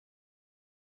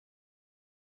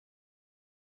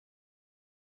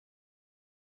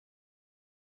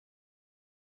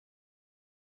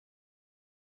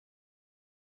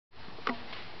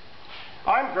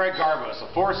I'm Greg Garbos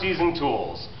of Four Season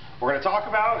Tools. What we're going to talk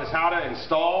about is how to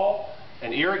install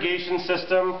an irrigation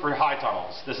system for high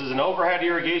tunnels. This is an overhead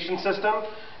irrigation system,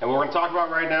 and what we're going to talk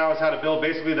about right now is how to build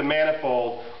basically the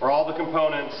manifold, or all the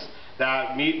components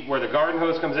that meet where the garden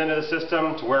hose comes into the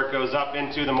system to where it goes up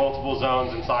into the multiple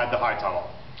zones inside the high tunnel.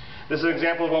 This is an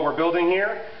example of what we're building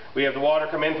here. We have the water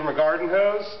come in from a garden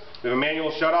hose. We have a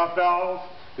manual shutoff valve.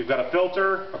 We've got a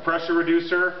filter, a pressure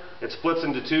reducer. It splits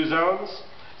into two zones.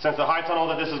 Since the high tunnel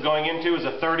that this is going into is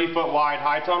a 30-foot wide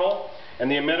high tunnel, and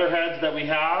the emitter heads that we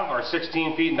have are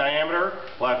 16 feet in diameter,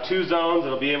 we'll have two zones that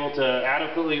will be able to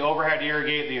adequately overhead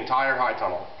irrigate the entire high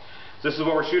tunnel. This is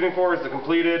what we're shooting for, is the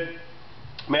completed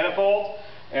manifold,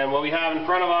 and what we have in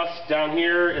front of us down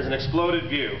here is an exploded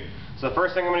view. So the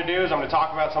first thing I'm going to do is I'm going to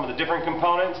talk about some of the different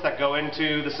components that go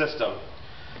into the system.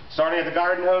 Starting at the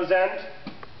garden hose end,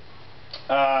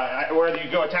 where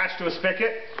you go attached to a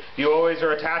spigot, you always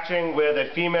are attaching with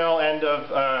a female end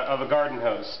of a garden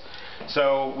hose.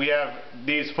 So we have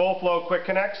these full flow quick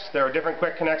connects. There are different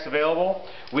quick connects available.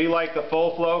 We like the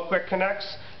full flow quick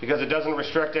connects because it doesn't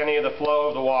restrict any of the flow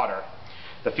of the water.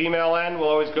 The female end will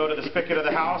always go to the spigot of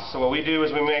the house, so what we do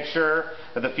is we make sure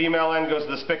that the female end goes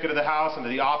to the spigot of the house and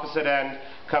the opposite end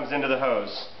comes into the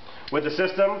hose. With the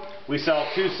system, we sell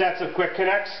two sets of quick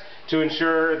connects to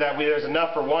ensure that there's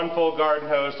enough for one full garden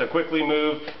hose to quickly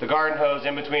move the garden hose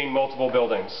in between multiple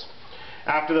buildings.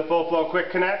 After the full flow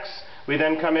quick connects, we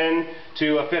then come in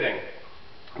to a fitting.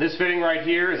 This fitting right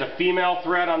here is a female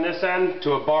thread on this end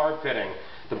to a barb fitting.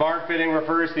 The barb fitting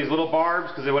refers to these little barbs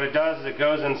because what it does is it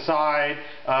goes inside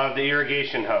of the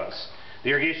irrigation hose. The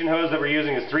irrigation hose that we're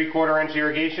using is 3/4 inch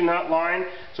irrigation line,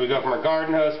 so we go from a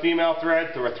garden hose female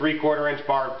thread to a 3/4 inch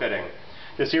barb fitting.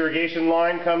 This irrigation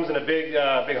line comes in a big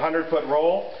 100-foot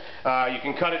roll. You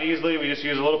can cut it easily. We just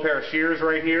use a little pair of shears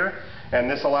right here, and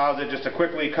this allows it just to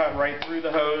quickly cut right through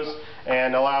the hose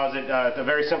and allows it a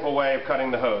very simple way of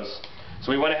cutting the hose.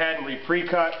 So we went ahead and we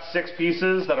pre-cut 6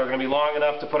 pieces that are going to be long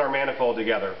enough to put our manifold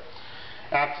together.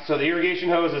 So the irrigation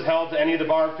hose is held to any of the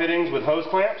barb fittings with hose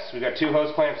clamps. We've got 2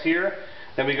 hose clamps here.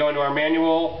 Then we go into our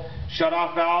manual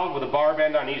shutoff valve with a barb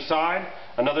end on each side.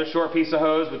 Another short piece of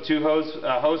hose with 2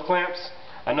 hose clamps.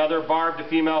 Another barb to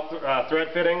female thread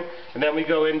fitting. And then we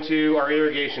go into our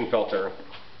irrigation filter.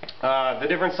 The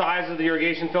different size of the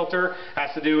irrigation filter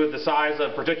has to do with the size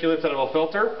of particulates that it will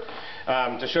filter.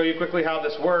 To show you quickly how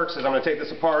this works is I'm going to take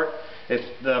this apart.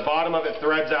 The bottom of it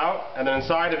threads out, and then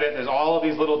inside of it there's all of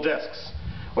these little discs.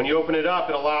 When you open it up,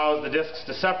 it allows the discs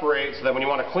to separate so that when you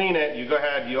want to clean it, you go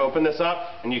ahead, you open this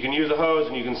up, and you can use a hose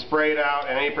and you can spray it out,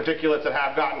 and any particulates that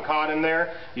have gotten caught in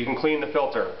there, you can clean the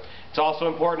filter. It's also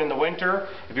important in the winter,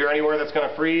 if you're anywhere that's going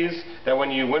to freeze, that when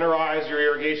you winterize your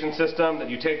irrigation system, that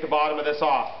you take the bottom of this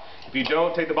off. If you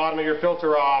don't take the bottom of your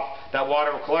filter off, that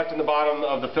water will collect in the bottom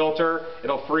of the filter,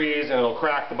 it'll freeze, and it'll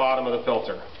crack the bottom of the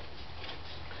filter.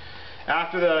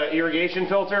 After the irrigation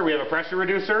filter, we have a pressure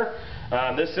reducer.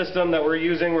 This system that we're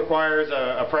using requires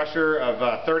a pressure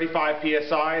of 35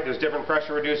 psi. There's different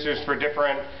pressure reducers for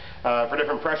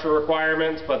different pressure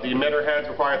requirements, but the emitter heads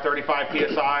require 35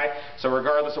 psi. So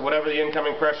regardless of whatever the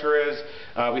incoming pressure is,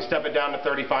 we step it down to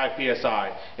 35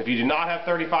 psi. If you do not have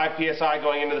 35 psi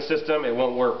going into the system, it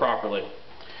won't work properly.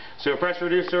 So a pressure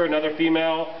reducer, another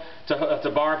female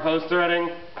to barb hose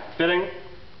fitting.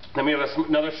 Then we have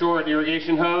another short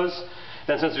irrigation hose.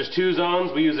 Then since there's 2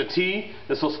 zones, we use a T.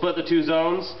 This will split the 2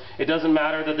 zones. It doesn't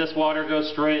matter that this water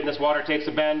goes straight and this water takes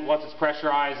a bend. Once it's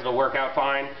pressurized, it'll work out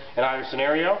fine in either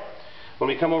scenario. When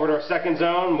we come over to our second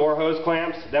zone, more hose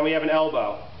clamps. Then we have an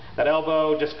elbow. That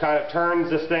elbow just kind of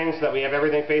turns this thing so that we have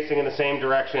everything facing in the same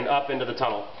direction up into the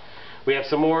tunnel. We have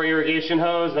some more irrigation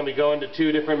hose, then we go into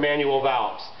 2 different manual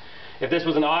valves. If this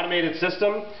was an automated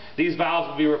system, these valves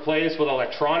would be replaced with an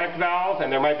electronic valve,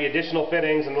 and there might be additional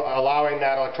fittings allowing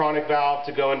that electronic valve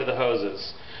to go into the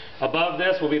hoses. Above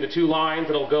this will be the 2 lines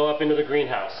that will go up into the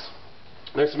greenhouse.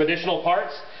 There's some additional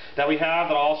parts that we have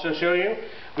that I'll also show you.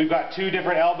 We've got 2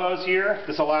 different elbows here.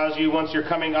 This allows you, once you're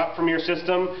coming up from your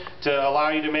system, to allow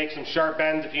you to make some sharp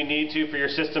bends if you need to for your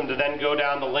system to then go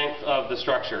down the length of the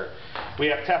structure. We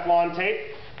have Teflon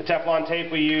tape. The Teflon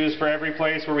tape we use for every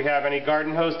place where we have any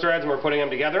garden hose threads and we're putting them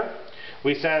together.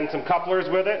 We send some couplers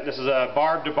with it. This is a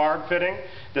barb to barb fitting.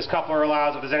 This coupler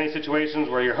allows, if there's any situations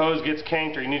where your hose gets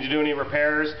kinked or you need to do any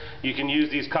repairs, you can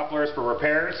use these couplers for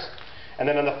repairs. And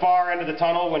then on the far end of the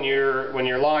tunnel, when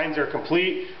your lines are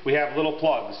complete, we have little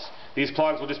plugs. These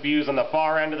plugs will just be used on the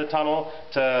far end of the tunnel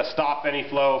to stop any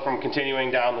flow from continuing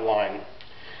down the line.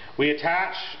 We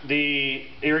attach the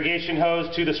irrigation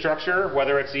hose to the structure,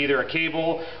 whether it's either a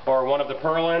cable or one of the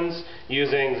purlins,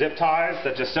 using zip ties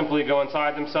that just simply go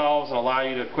inside themselves and allow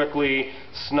you to quickly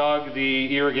snug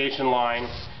the irrigation line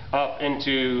up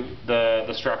into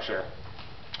the structure.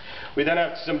 We then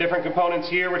have some different components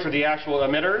here, which are the actual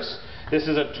emitters. This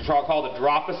is called a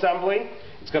drop assembly.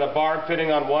 It's got a barb fitting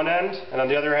on one end, and on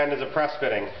the other end is a press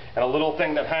fitting, and a little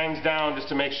thing that hangs down just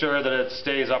to make sure that it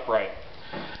stays upright.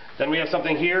 Then we have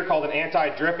something here called an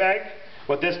anti-drip egg.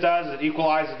 What this does is it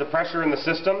equalizes the pressure in the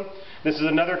system. This is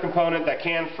another component that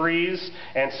can freeze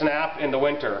and snap in the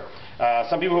winter.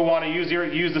 Some people who want to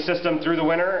use the system through the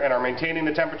winter and are maintaining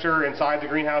the temperature inside the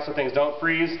greenhouse so things don't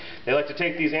freeze, they like to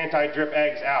take these anti-drip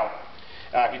eggs out.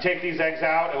 If you take these eggs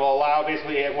out, it will allow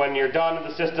basically, when you're done with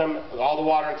the system, all the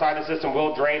water inside the system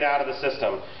will drain out of the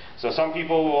system. So some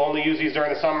people will only use these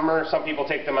during the summer, some people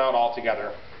take them out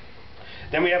altogether.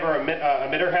 Then we have our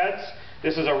emitter heads.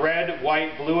 This is a red,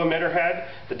 white, blue emitter head.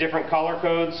 The different color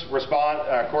codes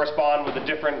correspond with the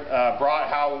different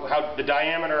how the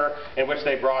diameter in which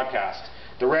they broadcast.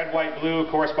 The red, white,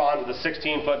 blue corresponds with the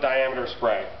 16-foot diameter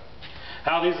spray.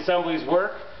 How these assemblies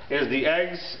work is the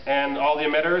eggs and all the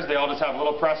emitters, they all just have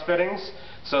little press fittings.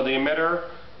 So the emitter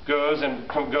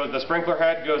the sprinkler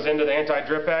head goes into the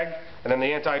anti-drip egg, and then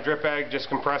the anti-drip egg just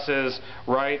compresses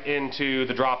right into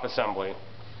the drop assembly.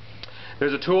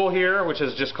 There's a tool here which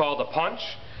is just called a punch,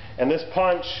 and this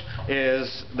punch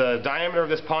is, the diameter of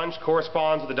this punch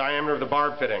corresponds with the diameter of the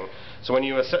barb fitting. So when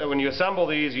you assemble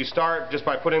these, you start just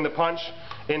by putting the punch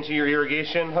into your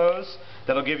irrigation hose.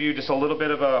 That'll give you just a little bit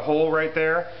of a hole right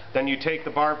there. Then you take the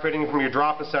barb fitting from your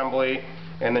drop assembly,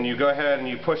 and then you go ahead and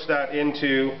you push that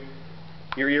into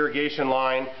your irrigation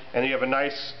line, and you have a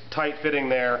nice tight fitting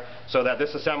there so that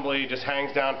this assembly just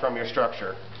hangs down from your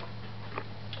structure.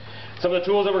 Some of the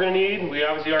tools that we're going to need, we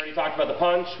obviously already talked about the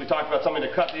punch, we talked about something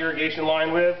to cut the irrigation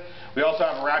line with. We also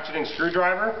have a ratcheting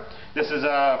screwdriver. This is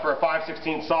for a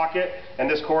 5/16 socket, and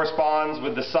this corresponds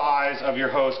with the size of your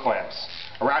hose clamps.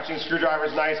 A ratcheting screwdriver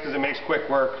is nice because it makes quick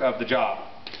work of the job.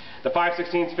 The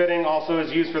 5/16 fitting also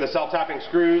is used for the self-tapping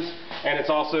screws, and it's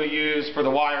also used for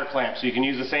the wire clamp, so you can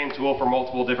use the same tool for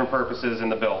multiple different purposes in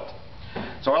the build.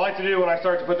 So what I like to do when I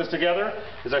start to put this together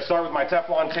is I start with my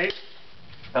Teflon tape,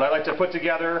 and I like to put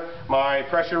together my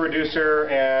pressure reducer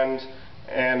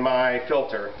and my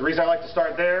filter. The reason I like to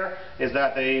start there is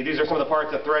that these are some of the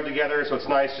parts that thread together, so it's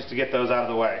nice just to get those out of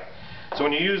the way. So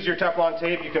when you use your Teflon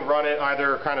tape, you can run it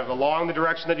either kind of along the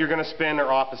direction that you're going to spin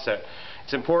or opposite.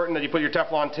 It's important that you put your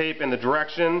Teflon tape in the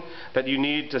direction that you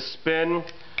need to spin.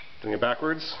 Doing it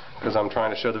backwards because I'm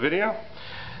trying to show the video.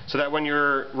 So that when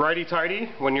you're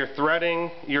righty-tighty, when you're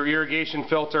threading your irrigation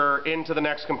filter into the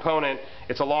next component,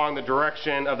 it's along the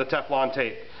direction of the Teflon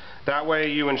tape. That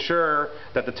way you ensure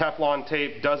that the Teflon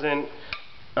tape doesn't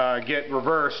get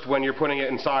reversed when you're putting it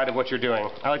inside of what you're doing.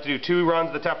 I like to do 2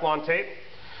 runs of the Teflon tape.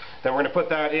 Then we're going to put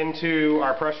that into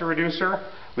our pressure reducer.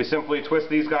 We simply twist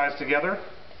these guys together.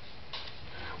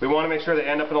 We want to make sure they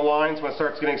end up in the lines. When it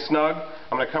starts getting snug,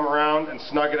 I'm going to come around and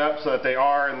snug it up so that they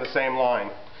are in the same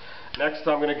line. Next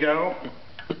I'm going to go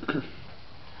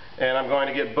and I'm going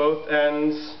to get both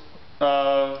ends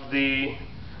of the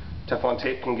Teflon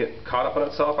tape can get caught up on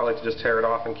itself. I like to just tear it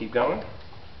off and keep going.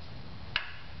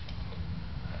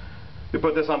 We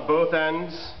put this on both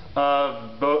ends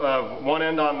of one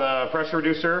end on the pressure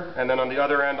reducer and then on the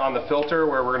other end on the filter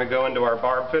where we're going to go into our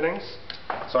barb fittings.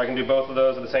 So I can do both of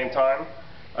those at the same time.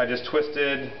 I just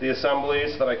twisted the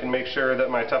assembly so that I can make sure that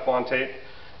my Teflon tape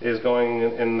is going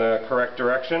in the correct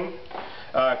direction.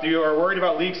 If you are worried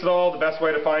about leaks at all, the best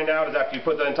way to find out is after you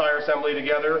put the entire assembly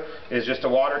together is just to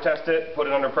water test it, put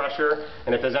it under pressure,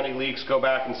 and if there's any leaks, go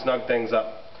back and snug things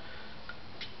up.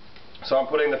 So I'm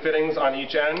putting the fittings on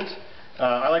each end.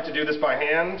 I like to do this by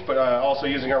hand, but also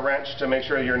using a wrench to make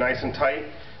sure you're nice and tight.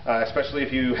 Especially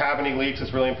if you have any leaks,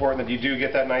 it's really important that you do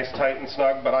get that nice tight and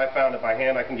snug, but I found that by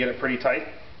hand I can get it pretty tight.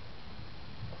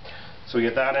 So we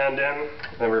get that end in,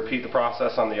 and then repeat the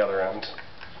process on the other end.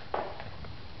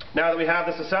 Now that we have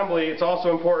this assembly, it's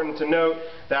also important to note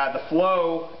that the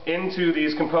flow into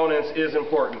these components is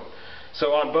important.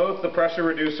 So on both the pressure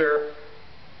reducer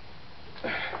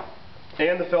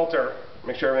and the filter,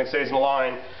 make sure everything stays in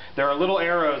line, there are little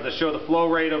arrows that show the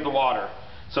flow rate of the water.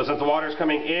 So since the water is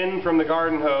coming in from the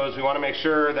garden hose, we want to make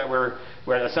sure that we're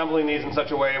assembling these in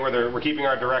such a way where we're keeping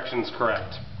our directions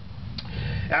correct.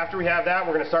 After we have that,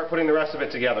 we're going to start putting the rest of it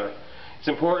together. It's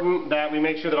important that we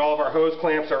make sure that all of our hose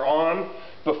clamps are on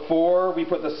before we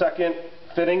put the second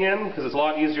fitting in, because it's a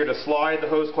lot easier to slide the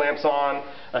hose clamps on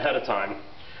ahead of time.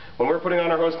 When we're putting on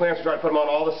our hose clamps, we try to put them on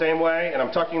all the same way, and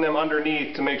I'm tucking them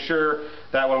underneath to make sure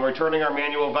that when we're turning our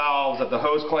manual valves, that the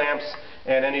hose clamps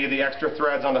and any of the extra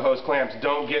threads on the hose clamps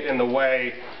don't get in the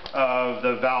way of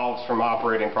the valves from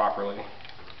operating properly.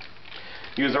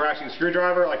 Use a ratcheting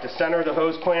screwdriver. I like to center the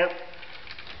hose clamp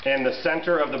in the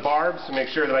center of the barbs to make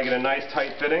sure that I get a nice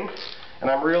tight fitting.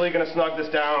 And I'm really going to snug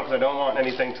this down because I don't want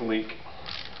anything to leak.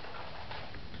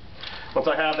 Once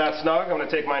I have that snug, I'm going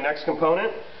to take my next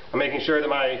component. I'm making sure that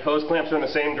my hose clamps are in the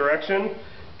same direction,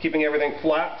 keeping everything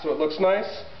flat so it looks nice.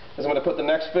 As I'm going to put the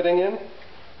next fitting in,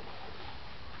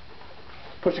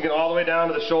 pushing it all the way down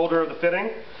to the shoulder of the fitting,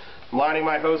 lining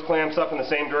my hose clamps up in the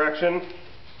same direction,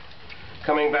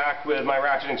 coming back with my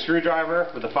ratcheting screwdriver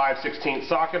with a 5/16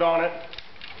 socket on it,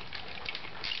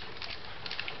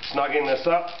 snugging this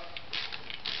up,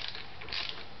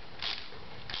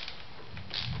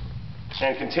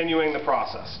 and continuing the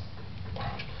process.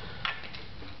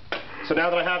 So now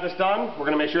that I have this done, we're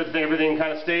going to make sure that everything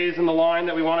kind of stays in the line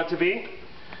that we want it to be.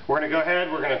 We're going to go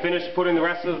ahead, we're going to finish putting the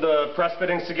rest of the press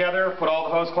fittings together, put all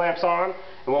the hose clamps on,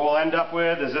 and what we'll end up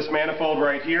with is this manifold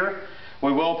right here.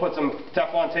 We will put some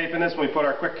Teflon tape in this when we put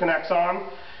our quick connects on.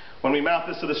 When we mount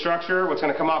this to the structure, what's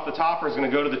going to come off the topper is going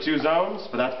to go to the two zones,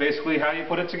 but that's basically how you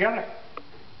put it together.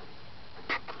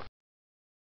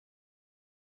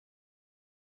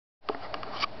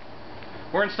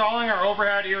 We're installing our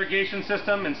overhead irrigation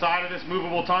system inside of this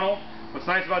movable tunnel. What's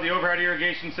nice about the overhead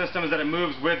irrigation system is that it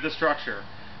moves with the structure.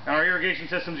 And our irrigation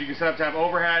systems you can set up to have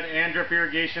overhead and drip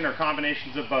irrigation or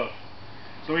combinations of both.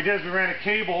 So what we did is we ran a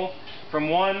cable from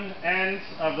one end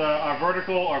of our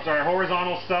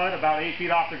horizontal stud about 8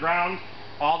 feet off the ground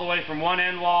all the way from one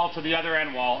end wall to the other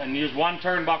end wall, and used one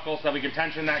turnbuckle so that we could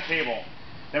tension that cable.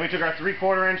 Then we took our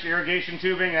 3/4 inch irrigation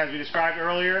tubing, as we described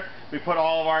earlier. We put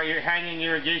all of our hanging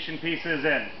irrigation pieces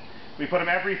in. We put them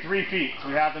every 3 feet. So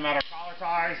we have them at our collar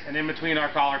ties and in between our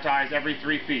collar ties every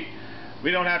 3 feet.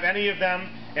 We don't have any of them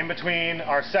in between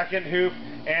our second hoop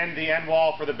and the end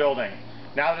wall for the building.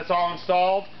 Now that it's all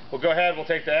installed, we'll go ahead, we'll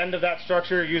take the end of that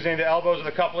structure using the elbows of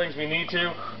the couplings we need to,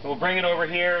 and we'll bring it over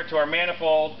here to our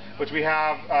manifold, which we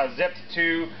have zipped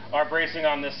to our bracing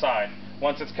on this side.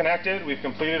 Once it's connected, we've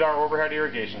completed our overhead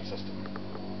irrigation system.